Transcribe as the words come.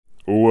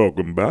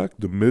Welcome back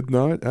to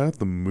Midnight at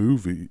the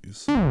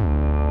Movies.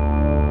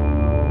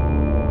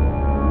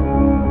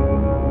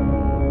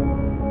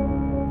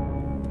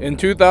 In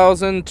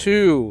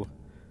 2002,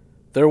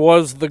 there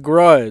was The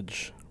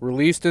Grudge,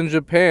 released in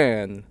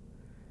Japan.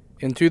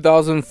 In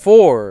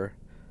 2004,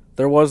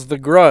 there was The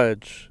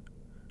Grudge,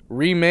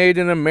 remade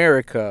in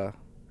America.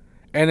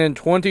 And in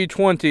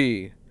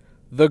 2020,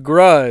 The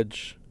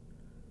Grudge,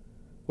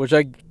 which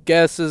I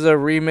guess is a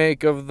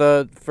remake of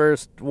the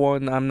first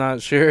one, I'm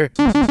not sure.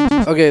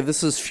 Okay,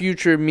 this is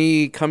future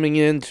me coming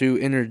in to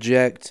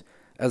interject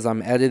as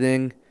I'm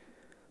editing.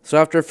 So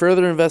after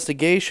further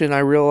investigation, I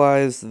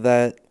realized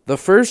that the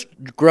first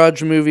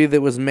Grudge movie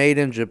that was made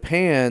in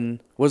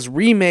Japan was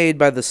remade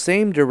by the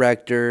same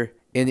director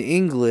in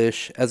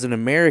English as an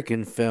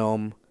American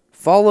film,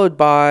 followed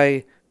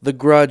by The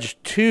Grudge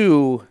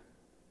 2,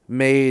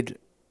 made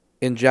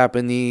in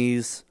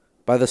Japanese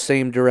by the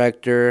same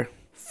director,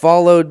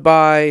 followed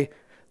by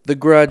The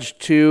Grudge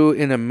 2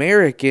 in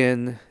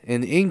American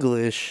in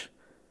English,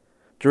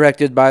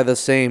 directed by the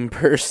same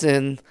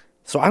person.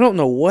 So I don't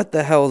know what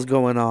the hell is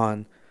going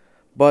on.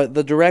 But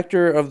the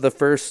director of the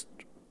first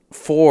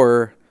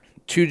 4,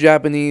 2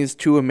 Japanese,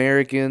 2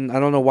 American, I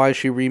don't know why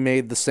she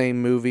remade the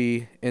same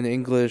movie in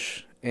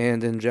English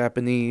and in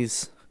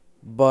Japanese.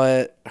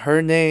 But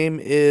her name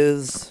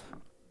is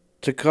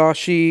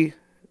Takashi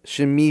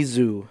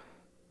Shimizu.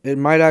 It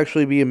might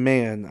actually be a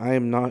man. I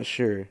am not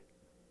sure.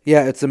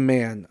 Yeah, it's a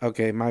man.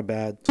 Okay, my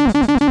bad.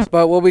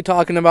 But we'll be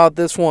talking about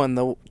this one,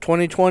 the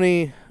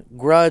 2020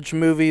 Grudge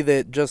movie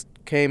that just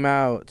came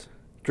out.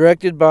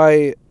 Directed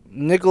by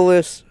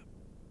Nicholas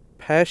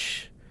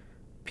Pesci?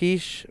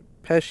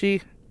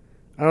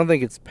 I don't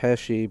think it's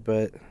Pesci,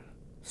 but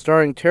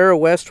starring Tara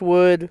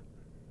Westwood,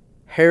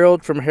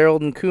 Harold from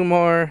Harold and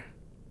Kumar,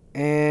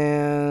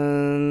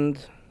 and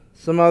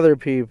some other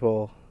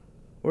people.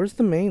 Where's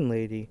the main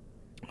lady?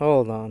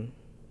 Hold on.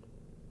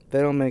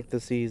 They don't make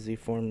this easy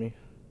for me.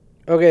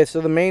 Okay, so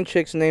the main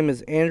chick's name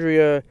is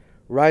Andrea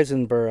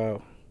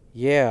Riseborough.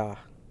 Yeah.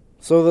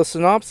 So the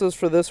synopsis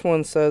for this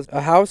one says,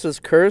 a house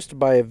is cursed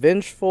by a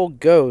vengeful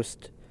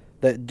ghost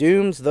that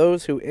dooms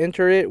those who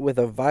enter it with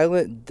a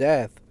violent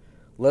death.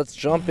 Let's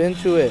jump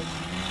into it.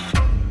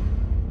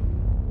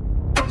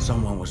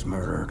 Someone was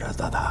murdered at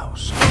that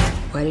house.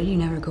 Why did you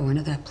never go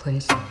into that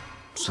place?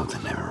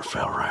 Something never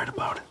felt right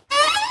about it.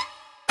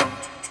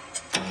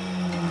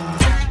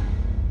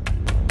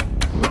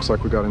 Looks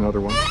like we got another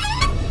one.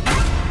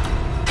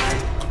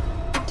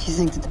 Do you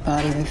think that the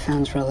body we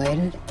found's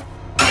related?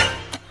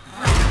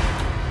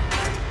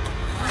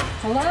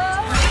 Hello?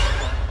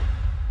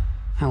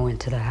 I went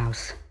to the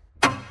house.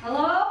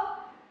 Hello?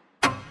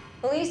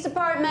 Police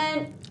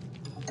department.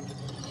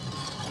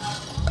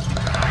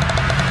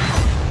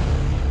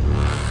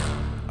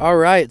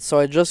 Alright, so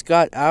I just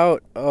got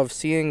out of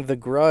seeing The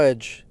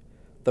Grudge,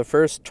 the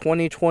first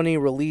 2020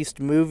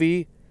 released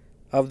movie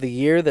of the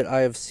year that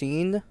I have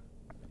seen.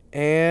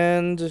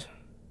 And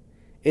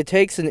it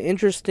takes an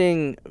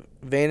interesting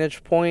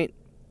vantage point.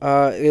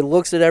 It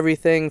looks at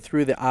everything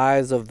through the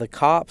eyes of the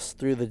cops,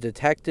 through the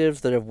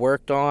detectives that have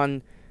worked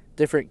on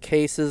different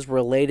cases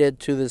related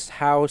to this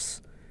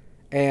house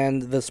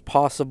and this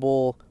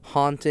possible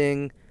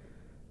haunting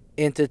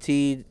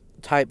entity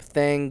type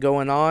thing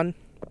going on.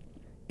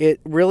 It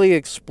really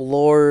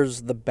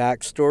explores the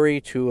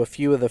backstory to a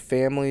few of the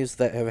families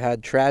that have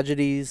had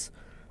tragedies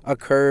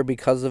occur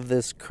because of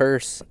this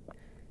curse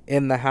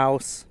in the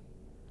house.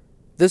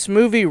 This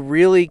movie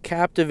really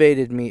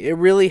captivated me. It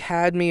really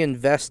had me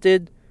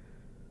invested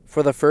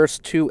for the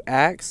first 2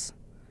 acts,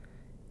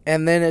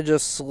 and then it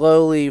just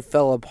slowly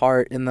fell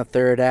apart in the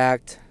 3rd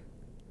act,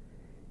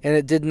 and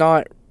it did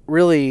not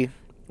really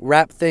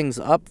wrap things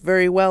up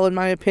very well, in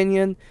my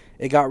opinion.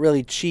 It got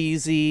really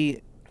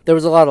cheesy. There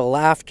was a lot of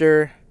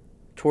laughter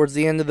towards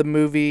the end of the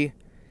movie,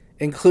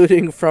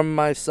 including from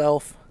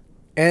myself,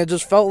 and it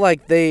just felt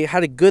like they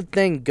had a good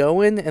thing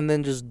going and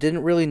then just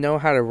didn't really know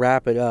how to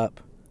wrap it up.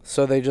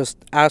 So they just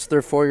asked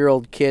their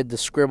 4-year-old kid to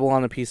scribble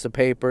on a piece of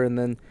paper, and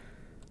then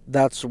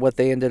that's what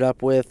they ended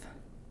up with.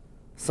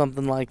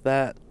 Something like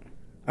that.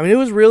 I mean, it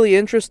was really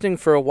interesting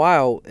for a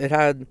while. It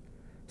had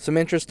some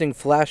interesting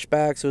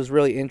flashbacks. It was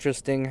really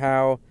interesting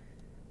how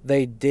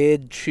they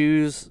did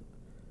choose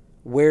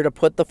where to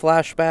put the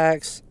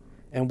flashbacks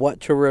and what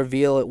to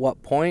reveal at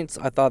what points.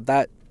 I thought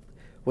that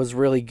was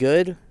really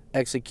good,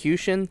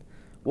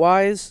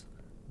 execution-wise.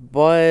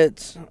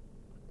 But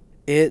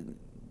it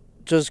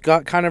just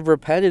got kind of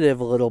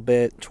repetitive a little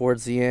bit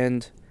towards the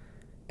end.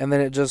 And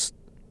then it just,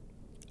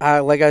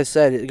 like I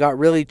said, it got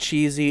really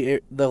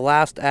cheesy. The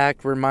last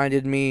act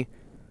reminded me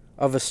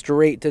of a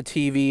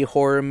straight-to-TV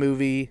horror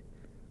movie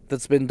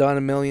that's been done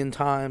a million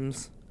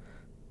times.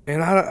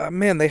 And,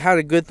 man, they had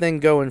a good thing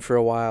going for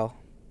a while.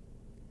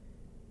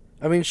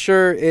 I mean,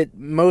 sure, it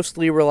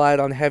mostly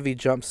relied on heavy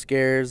jump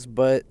scares,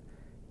 but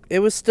it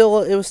was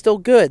still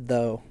good,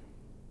 though,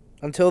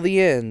 until the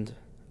end.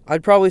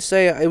 I'd probably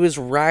say it was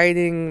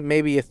riding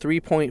maybe a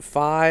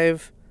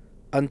 3.5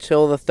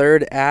 until the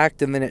 3rd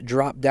act, and then it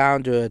dropped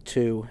down to a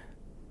 2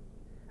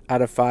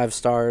 out of 5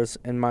 stars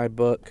in my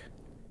book.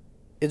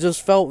 it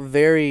just felt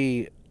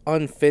very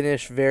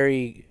unfinished,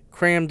 very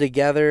crammed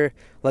together.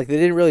 Like, they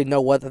didn't really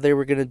know what they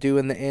were going to do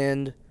in the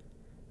end.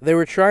 They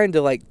were trying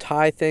to, like,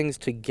 tie things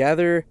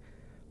together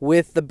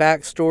with the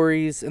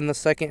backstories in the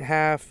second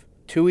half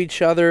to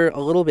each other a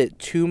little bit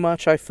too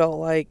much, I felt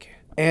like.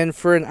 And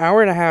for an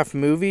hour and a half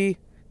movie,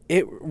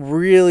 it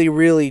really,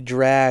 really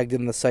dragged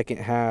in the second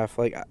half.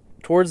 Like,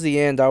 towards the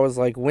end, I was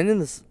like, when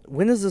is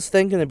this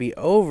thing going to be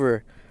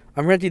over?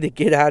 I'm ready to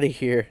get out of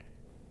here.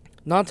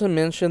 Not to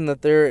mention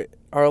that there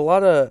are a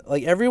lot of,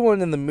 like,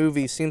 everyone in the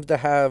movie seems to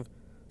have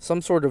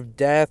some sort of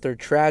death or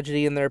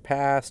tragedy in their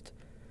past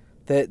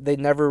that they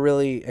never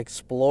really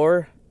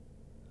explore.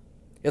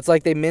 It's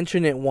like they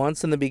mention it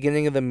once in the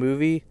beginning of the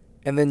movie,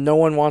 and then no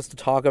one wants to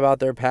talk about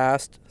their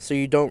past, so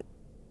you don't,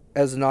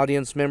 as an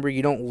audience member,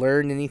 you don't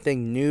learn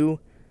anything new.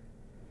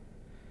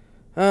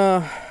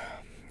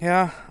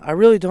 Yeah, I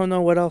really don't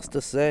know what else to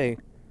say.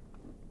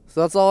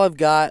 So that's all I've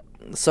got.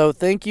 So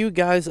thank you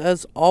guys,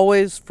 as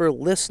always, for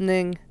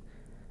listening,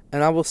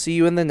 and I will see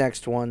you in the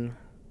next one.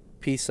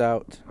 Peace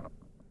out.